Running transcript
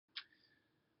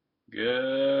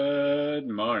Good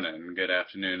morning, good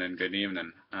afternoon, and good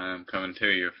evening. I'm coming to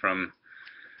you from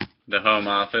the home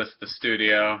office, the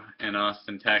studio in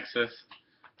Austin, Texas,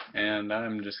 and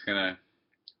I'm just going to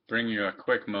bring you a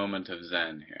quick moment of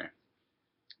Zen here.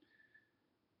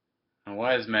 A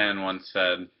wise man once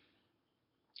said,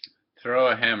 "Throw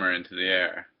a hammer into the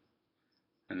air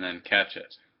and then catch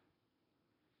it."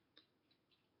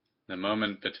 The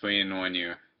moment between when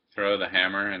you throw the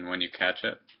hammer and when you catch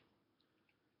it,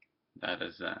 that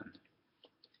is Zen.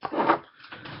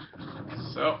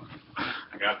 So,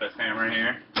 I got this hammer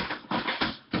here.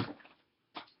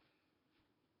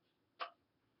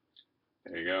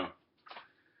 There you go.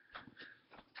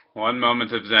 One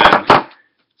moment of Zen.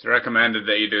 It's recommended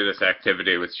that you do this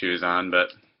activity with shoes on, but,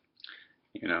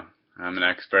 I'm an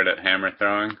expert at hammer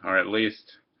throwing, or at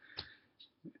least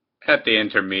at the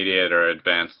intermediate or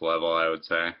advanced level, I would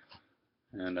say.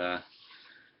 And,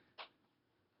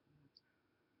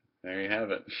 there you have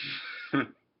it.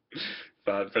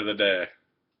 Thought for the day.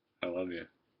 I love you.